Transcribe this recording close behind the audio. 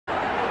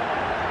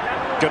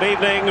Good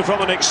evening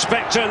from an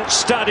expectant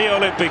Stadio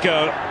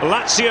Olimpico.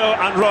 Lazio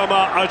and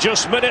Roma are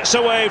just minutes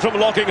away from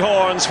locking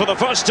horns for the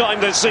first time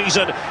this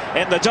season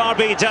in the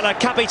Derby della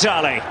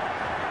Capitale.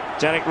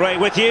 Derek Ray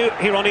with you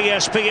here on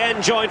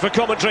ESPN, joined for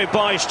commentary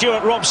by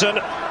Stuart Robson.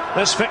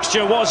 This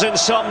fixture was in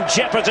some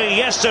jeopardy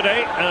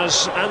yesterday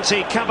as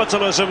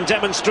anti-capitalism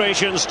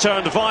demonstrations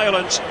turned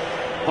violent,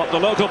 but the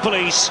local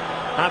police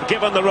have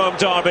given the Rome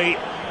derby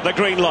the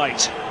green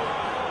light.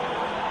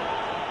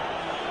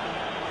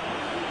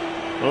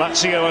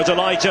 Lazio are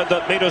delighted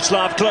that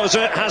Miroslav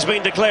Klose has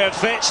been declared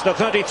fit. The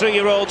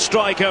 33-year-old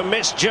striker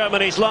missed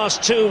Germany's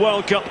last two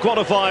World Cup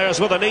qualifiers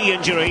with a knee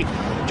injury.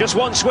 Just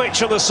one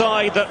switch on the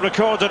side that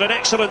recorded an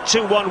excellent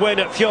 2-1 win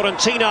at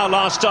Fiorentina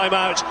last time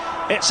out.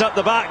 It's at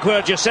the back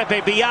where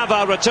Giuseppe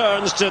Biava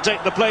returns to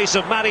take the place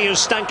of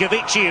Marius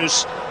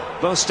Stankovičius.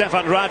 Both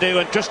Stefan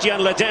Radu and Christian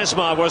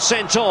Ledesma were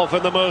sent off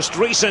in the most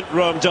recent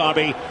Rome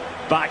derby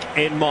back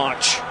in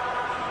March.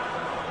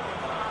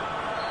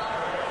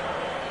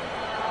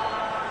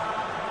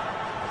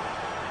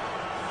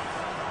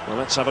 Well,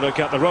 let's have a look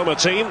at the Roma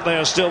team. They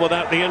are still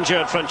without the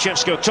injured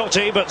Francesco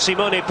Totti, but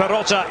Simone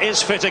Perotta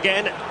is fit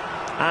again,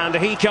 and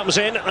he comes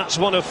in. That's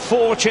one of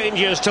four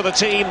changes to the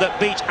team that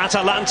beat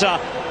Atalanta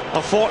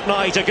a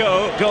fortnight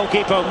ago.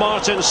 Goalkeeper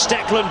Martin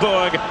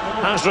Stecklenburg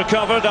has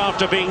recovered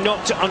after being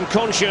knocked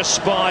unconscious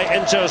by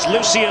Inter's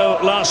Lucio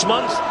last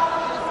month.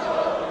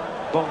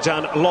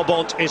 Bogdan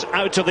Lobont is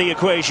out of the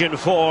equation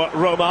for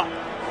Roma.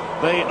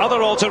 The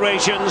other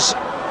alterations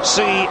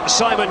see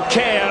Simon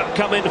Kjær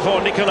come in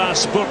for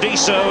Nicolas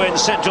Burdisso in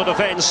central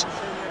defence,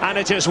 and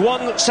it is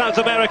one South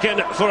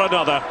American for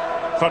another.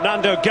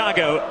 Fernando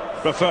Gago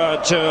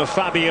referred to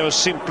Fabio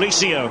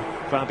Simplicio,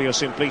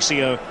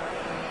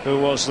 who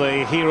was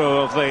the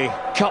hero of the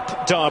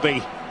Cup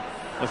derby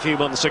a few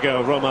months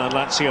ago. Roma and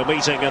Lazio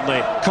meeting in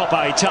the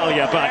Coppa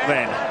Italia back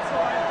then.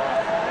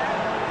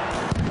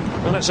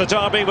 Well, it's a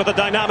derby with a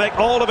dynamic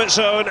all of its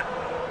own.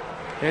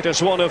 It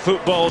is one of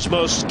football's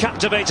most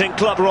captivating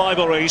club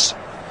rivalries.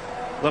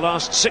 The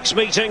last 6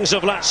 meetings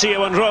of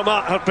Lazio and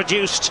Roma have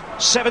produced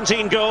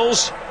 17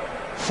 goals,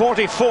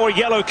 44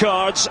 yellow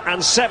cards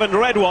and 7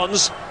 red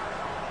ones.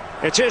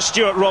 It is,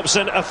 Stuart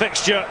Robson, a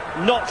fixture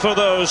not for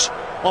those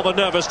of a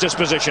nervous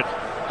disposition.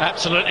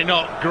 Absolutely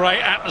not.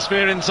 Great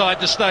atmosphere inside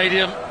the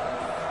stadium.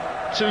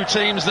 Two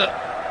teams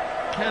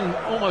that can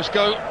almost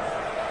go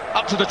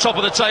up to the top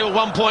of the table,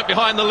 1 point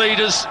behind the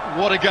leaders.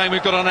 What a game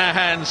we've got on our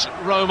hands.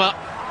 Roma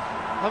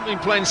haven't been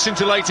playing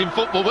scintillating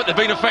football, but they've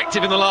been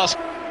effective in the last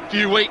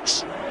few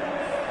weeks.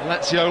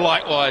 Lazio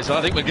likewise.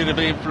 I think we're going to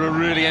be in for a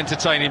really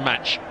entertaining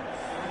match.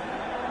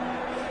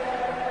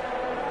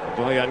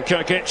 Bojan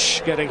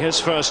Krkić getting his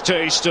first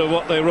taste of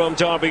what the Rome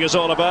derby is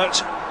all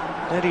about.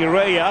 Eddie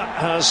Rea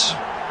has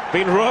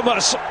been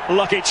Roma's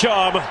lucky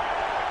charm,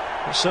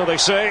 so they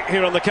say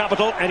here in the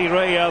capital. Eddie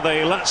Rea,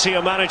 the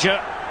Lazio manager,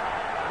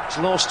 has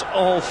lost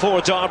all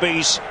 4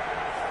 derbies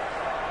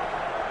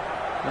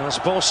as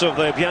boss of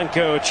the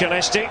Bianco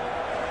Celesti.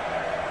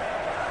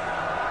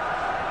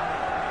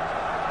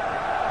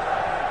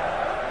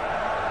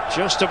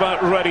 Just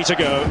about ready to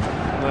go.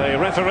 The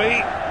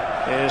referee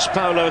is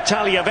Paolo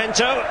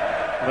Tagliavento,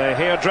 the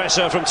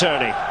hairdresser from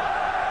Terni.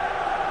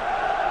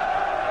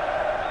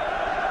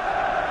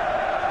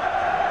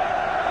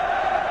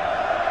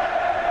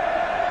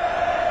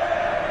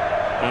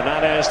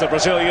 Hernanes, the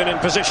Brazilian, in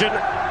position.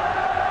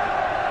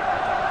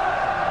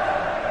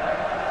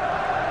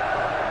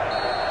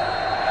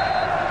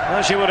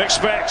 As you would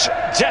expect,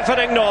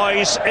 deafening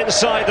noise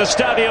inside the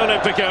Stadio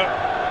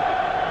Olimpico.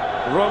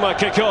 Roma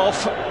kick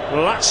off.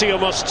 Lazio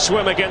must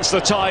swim against the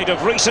tide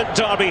of recent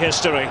derby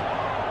history.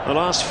 The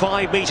last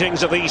 5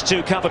 meetings of these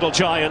two capital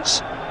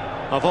giants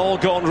have all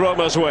gone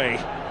Roma's way.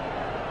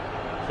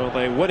 For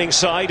the winning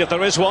side, if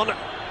there is one,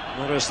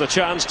 there is the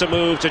chance to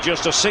move to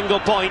just a single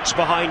point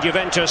behind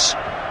Juventus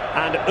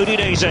and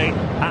Udinese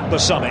at the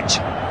summit.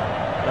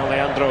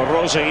 Alejandro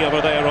Rossi over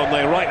there on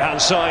the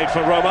right-hand side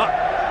for Roma.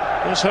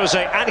 There's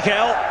Jose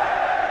Angel,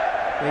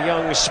 the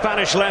young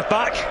Spanish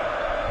left-back,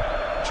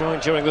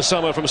 joined during the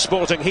summer from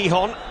Sporting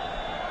Gijón.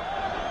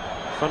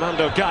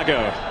 Fernando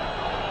Gago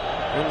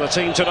in the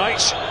team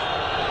tonight.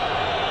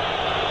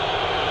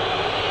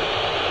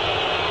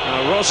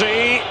 Now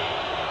Rossi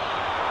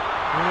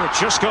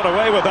just got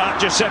away with that.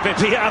 Giuseppe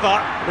Biava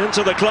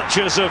into the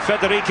clutches of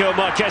Federico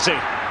Marchetti.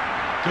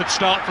 Good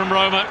start from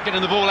Roma,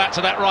 getting the ball out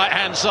to that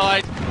right-hand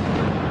side.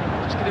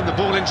 Just getting the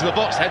ball into the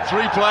box. Had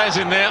 3 players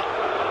in there.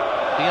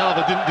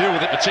 Biava didn't deal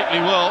with it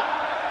particularly well.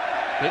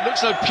 It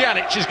looks though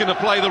Pjanic is going to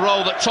play the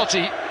role that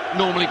Totti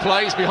normally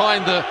plays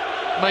behind the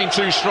main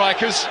 2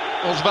 strikers,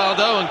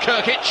 Osvaldo and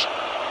Krkić.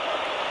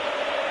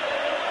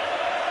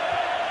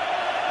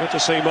 Good to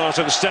see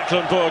Martin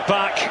Stecklenburg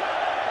back.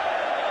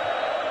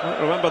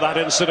 I remember that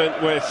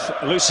incident with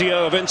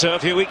Lucio of Inter a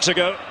few weeks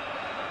ago.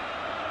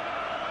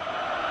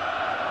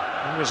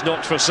 He was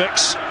knocked for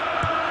 6.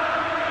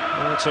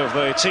 Out of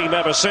the team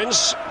ever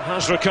since,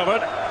 has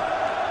recovered.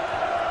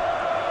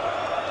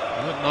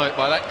 Good night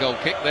by that goal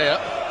kick there.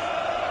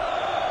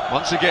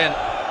 Once again,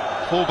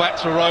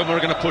 full-backs for Roma are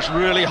going to push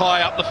really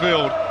high up the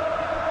field.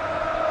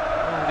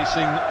 Already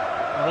seen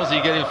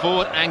Rossi getting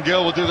forward.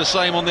 Angel will do the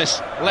same on this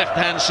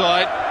left-hand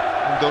side.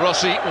 And De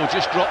Rossi will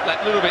just drop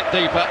that little bit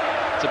deeper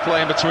to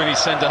play in between his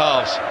centre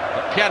halves.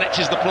 But Pjanic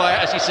is the player,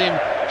 as you see him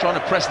trying to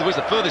press the width,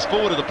 the furthest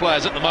forward of the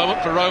players at the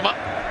moment for Roma.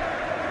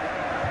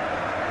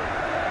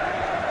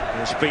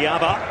 There's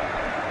Biava.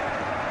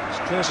 He's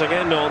closing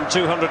in on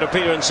 200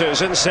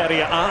 appearances in Serie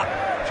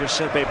A.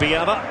 Giuseppe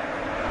Biava,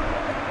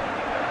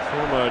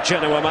 former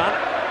Genoa man.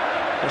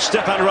 And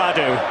Stepan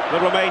Radu, the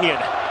Romanian.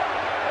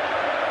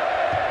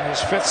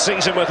 His fifth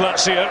season with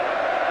Lazio.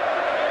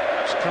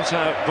 He's cut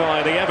out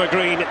by the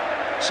evergreen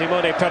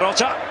Simone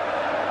Perotta.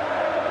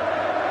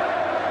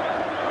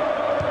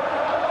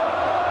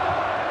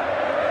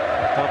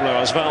 Pablo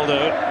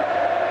Osvaldo,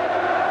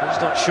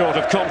 he's not short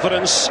of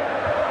confidence,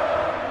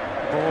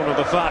 born of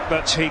the fact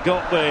that he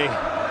got the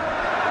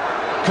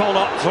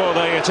call-up for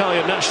the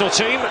Italian national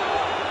team.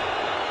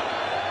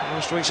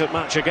 Most recent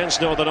match against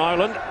Northern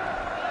Ireland.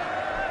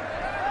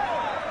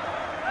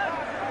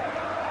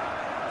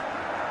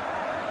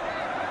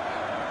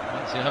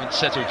 They haven't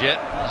settled yet.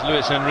 There's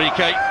Luis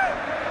Enrique.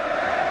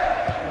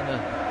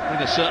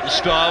 Bring a certain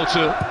style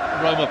to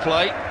Roma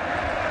play.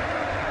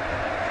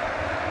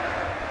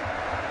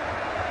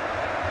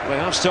 They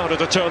have started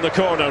to turn the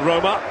corner,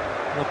 Roma.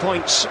 The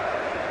points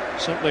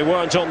simply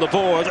weren't on the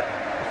board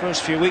the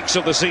first few weeks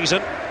of the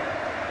season.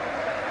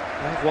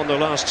 They've won their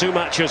last two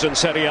matches in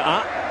Serie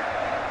A.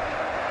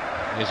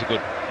 Here's a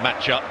good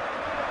match-up.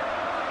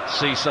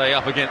 Cisse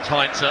up against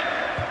Heinze.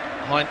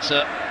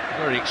 Heinze,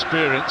 very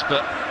experienced,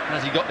 but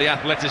has he got the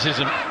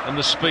athleticism and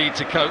the speed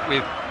to cope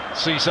with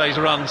Cisse's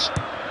runs?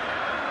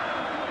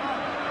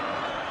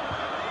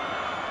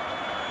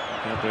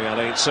 Gabriel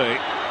Heinze.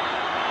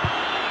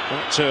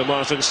 Back to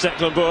Martin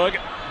Stecklenburg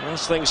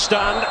as things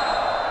stand.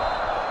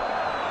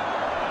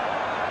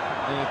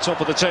 The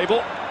top of the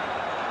table.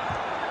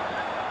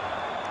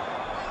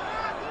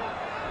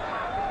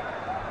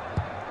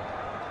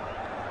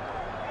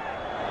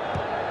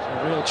 It's a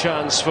real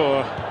chance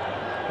for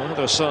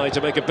either side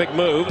to make a big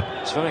move.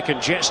 It's very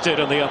congested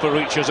in the upper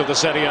reaches of the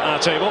Serie A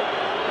table.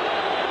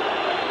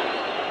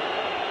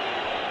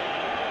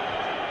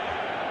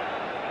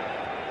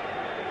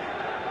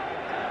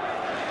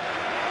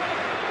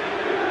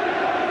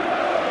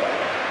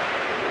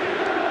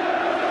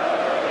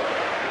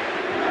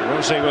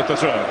 Rossi with the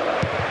throw.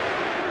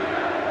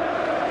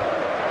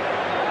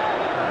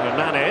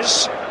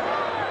 Hernanes.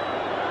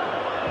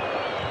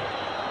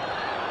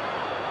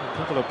 A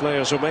couple of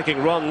players who are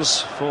making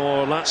runs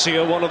for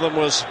Lazio. One of them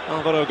was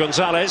Alvaro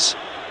Gonzalez,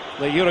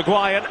 the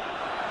Uruguayan.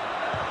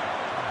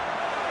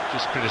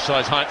 Just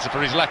criticised Heinze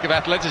for his lack of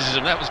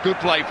athleticism. That was good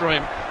play from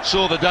him.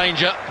 Saw the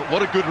danger, but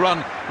what a good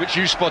run, which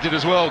you spotted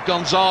as well.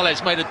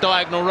 Gonzalez made a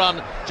diagonal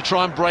run to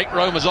try and break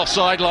Roma's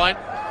offside line.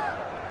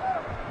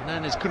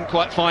 Hernanes couldn't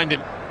quite find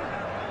him.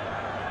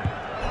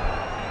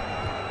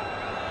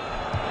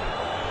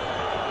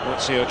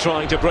 Lazio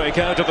trying to break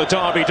out of the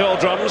derby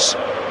doldrums.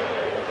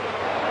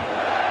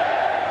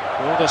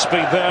 All the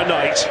speed there,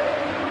 Knight.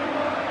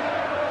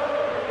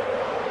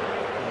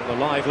 And the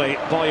lively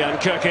Bojan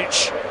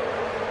Krkić.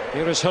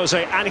 Here is Jose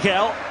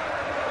Angel.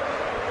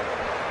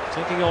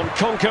 Taking on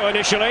Konko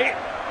initially.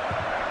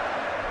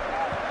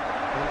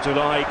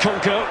 July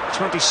Konko,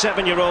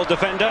 27-year-old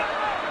defender.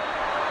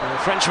 The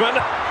Frenchman.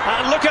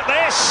 And look at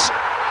this!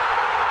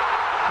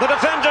 The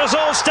defenders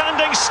all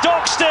standing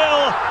stock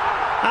still.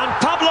 And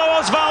Pablo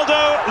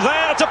Osvaldo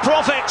there to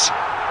profit.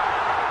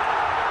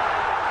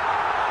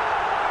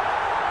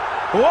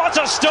 What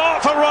a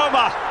start for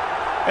Roma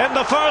in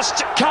the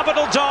first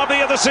capital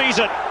derby of the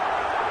season.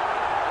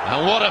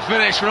 And what a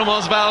finish from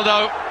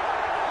Osvaldo.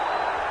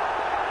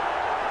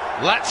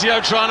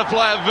 Lazio trying to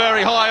play a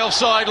very high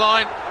offside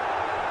line.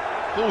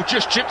 Ball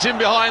just chipped in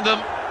behind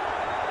them.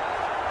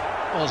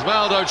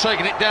 Osvaldo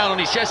taking it down on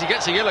his chest. He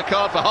gets a yellow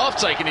card for half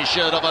taking his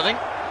shirt off, I think.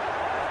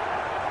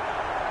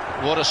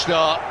 What a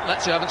start.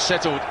 Lazio haven't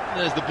settled.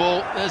 There's the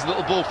ball. There's the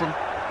little ball from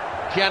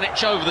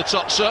Pjanic over the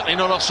top. Certainly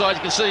not offside.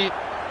 You can see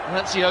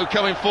Lazio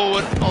coming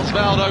forward.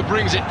 Osvaldo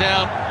brings it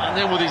down and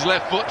then with his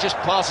left foot just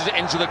passes it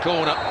into the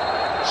corner.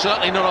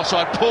 Certainly not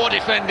offside. Poor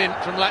defending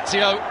from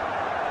Lazio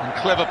and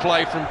clever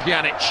play from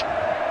Pjanic.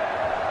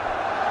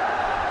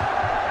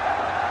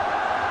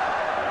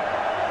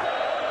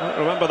 I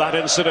remember that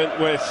incident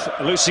with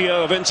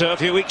Lucio of Inter a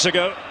few weeks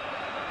ago.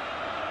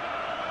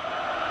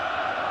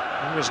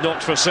 He was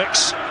knocked for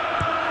six.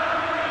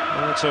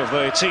 Out of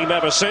the team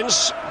ever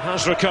since,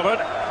 has recovered.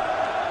 I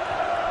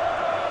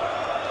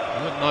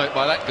wouldn't know it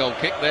by that goal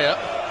kick there.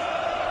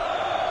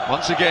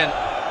 Once again,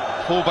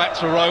 fullbacks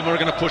for Roma are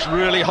going to push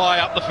really high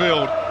up the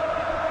field.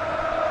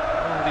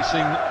 Already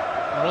seen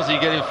Rossi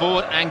getting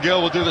forward.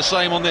 Angel will do the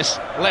same on this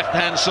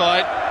left-hand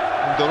side.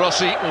 And De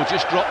Rossi will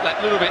just drop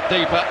that little bit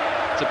deeper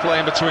to play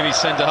in between his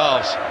centre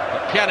halves.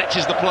 But Pjanic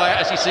is the player,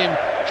 as you see him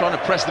trying to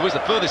press the width,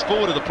 the furthest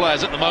forward of the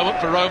players at the moment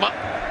for Roma.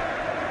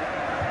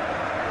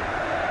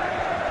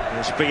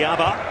 There's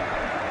Biava.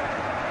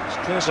 He's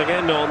closing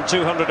in on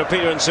 200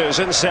 appearances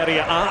in Serie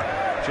A.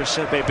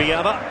 Giuseppe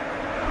Biava,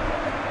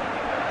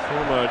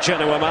 former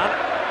Genoa man.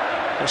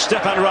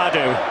 Stepan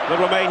Radu, the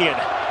Romanian.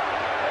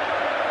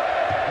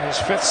 His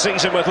 5th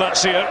season with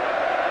Lazio.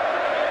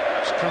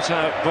 It's cut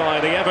out by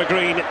the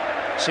evergreen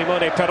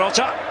Simone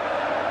Perotta.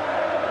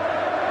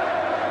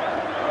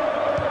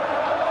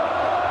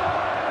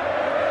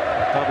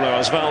 Pablo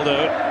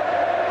Osvaldo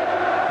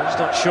is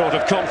not short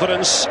of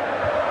confidence,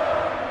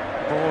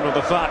 born of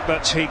the fact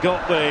that he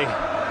got the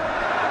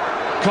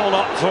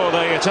call-up for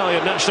the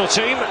Italian national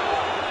team.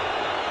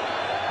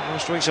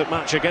 Most recent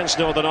match against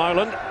Northern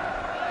Ireland.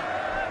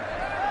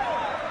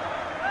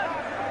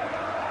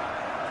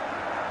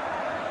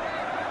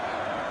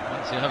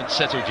 They haven't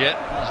settled yet.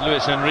 There's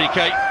Luis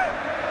Enrique.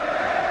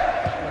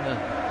 Trying to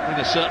bring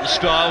a certain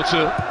style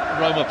to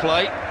Roma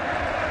play.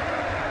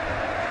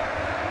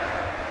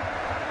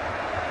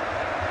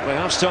 They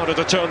have started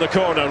to turn the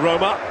corner,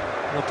 Roma.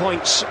 The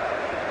points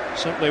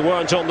certainly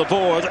weren't on the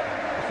board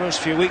the first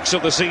few weeks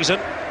of the season.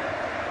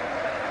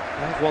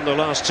 They've won their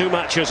last 2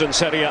 matches in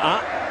Serie A.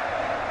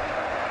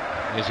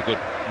 Here's a good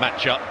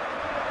matchup.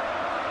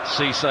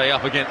 Cisse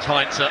up against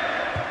Heinze.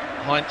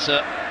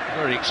 Heinze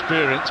very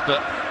experienced,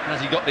 but has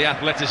he got the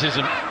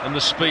athleticism and the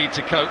speed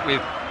to cope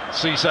with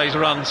Cisse's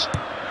runs?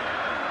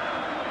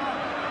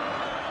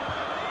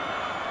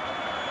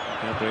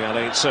 Gabriel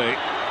Heinze.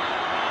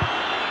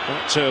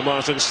 Back to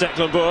Martin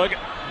Stecklenburg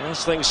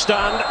as things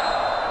stand.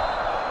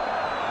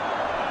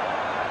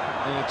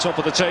 The top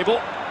of the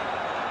table.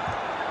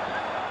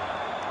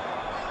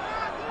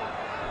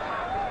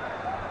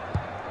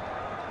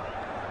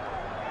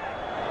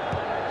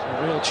 It's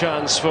a real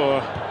chance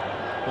for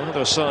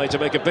either side to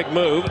make a big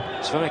move.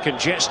 It's very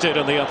congested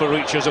in the upper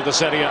reaches of the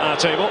Serie A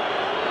table.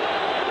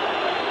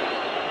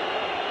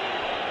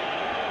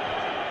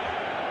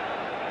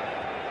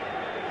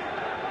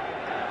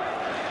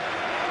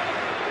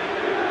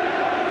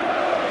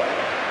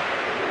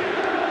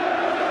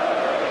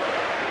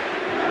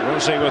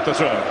 Rossi with the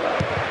throw.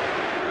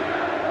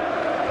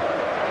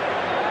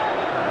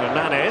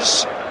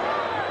 Hernanes.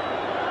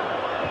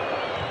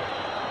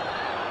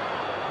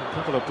 A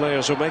couple of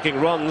players were making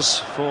runs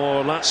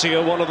for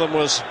Lazio. One of them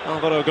was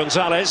Alvaro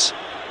Gonzalez,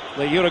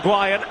 the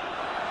Uruguayan.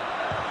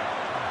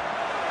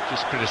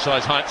 Just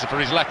criticised Heinze for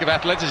his lack of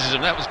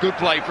athleticism. That was good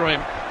play from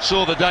him.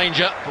 Saw the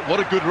danger, but what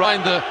a good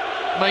run. The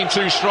main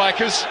 2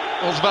 strikers,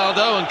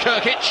 Osvaldo and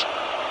Kirkic.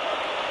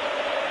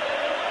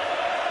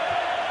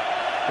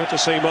 Good to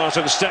see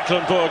Martin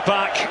Stecklenburg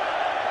back.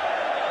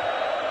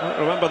 I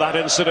remember that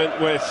incident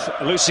with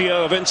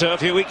Lucio of Inter a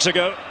few weeks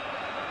ago.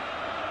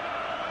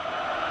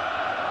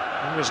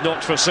 He was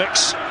knocked for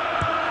 6.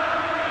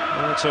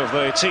 Out of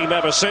the team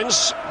ever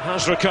since.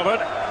 Has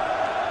recovered.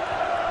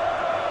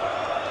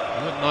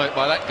 I wouldn't know it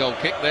by that goal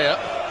kick there.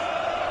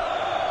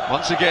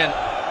 Once again,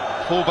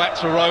 fullbacks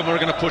for Roma are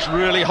going to push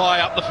really high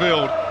up the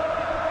field.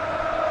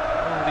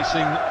 Already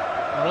seen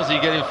Rossi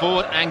getting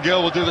forward.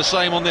 Angel will do the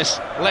same on this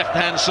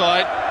left-hand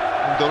side.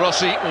 And De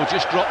Rossi will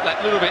just drop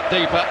that little bit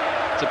deeper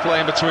to play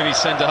in between his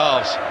centre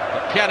halves.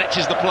 But Pjanic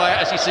is the player,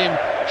 as you see him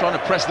trying to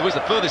press the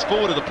furthest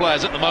forward of the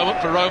players at the moment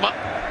for Roma.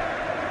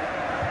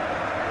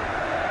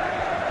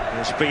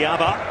 There's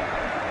Biava.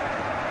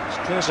 He's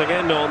closing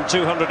in on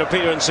 200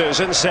 appearances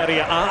in Serie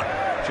A.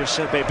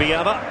 Giuseppe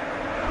Biava,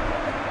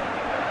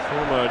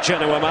 former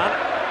Genoa man.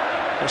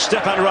 And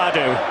Stepan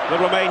Radu, the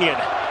Romanian.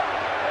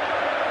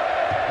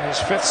 His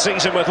 5th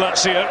season with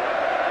Lazio.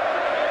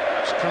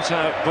 It's cut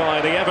out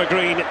by the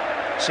evergreen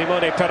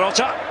Simone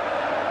Perotta.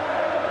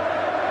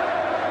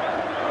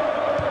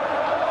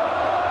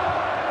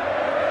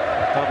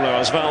 Pablo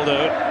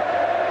Osvaldo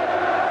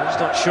is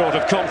not short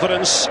of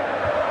confidence,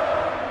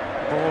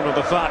 born of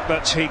the fact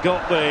that he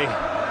got the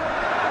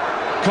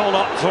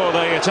call-up for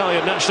the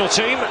Italian national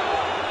team.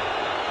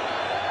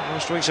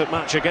 Most recent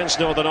match against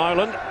Northern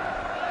Ireland.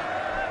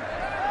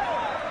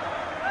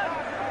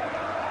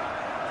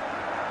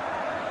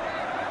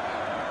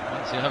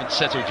 They haven't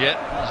settled yet.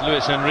 There's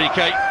Luis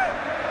Enrique.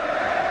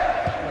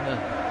 Trying to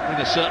bring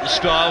a certain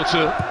style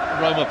to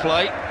Roma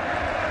play.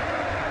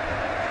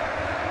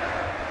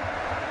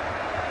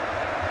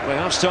 They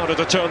have started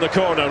to turn the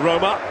corner,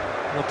 Roma.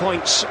 The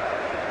points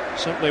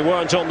certainly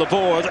weren't on the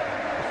board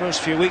the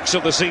first few weeks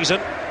of the season.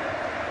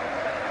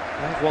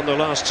 They've won their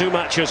last 2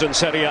 matches in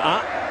Serie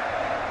A.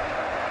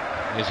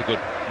 Here's a good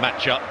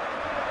matchup.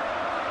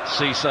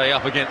 Cisse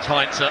up against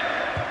Heinze.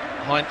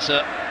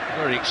 Heinze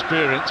very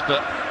experienced,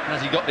 but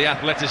has he got the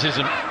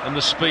athleticism and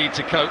the speed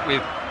to cope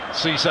with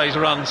Cisse's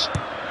runs?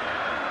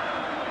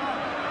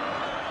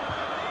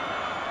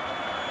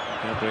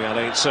 Gabriel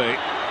Heinze.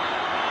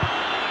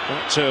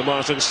 Back to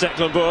Martin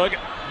Stecklenburg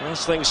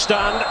as things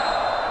stand.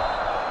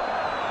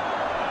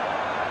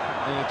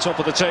 The top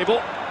of the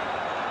table.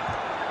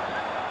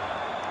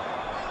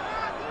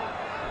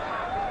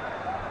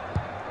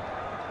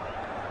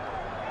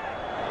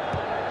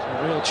 It's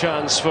a real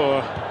chance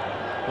for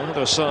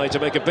either side to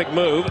make a big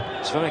move.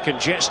 It's very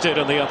congested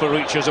in the upper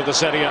reaches of the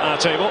Serie A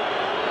table.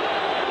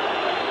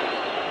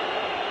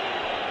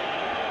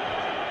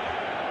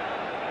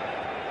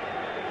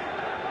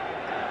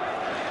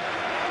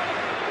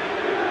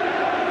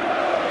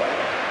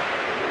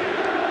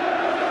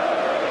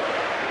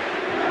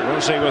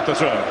 Klose with the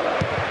throw.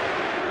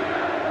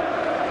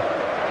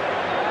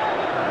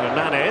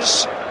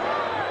 Hernanes.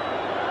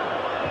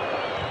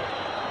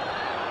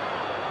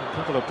 A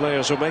couple of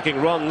players were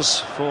making runs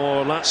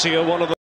for Lazio. One of them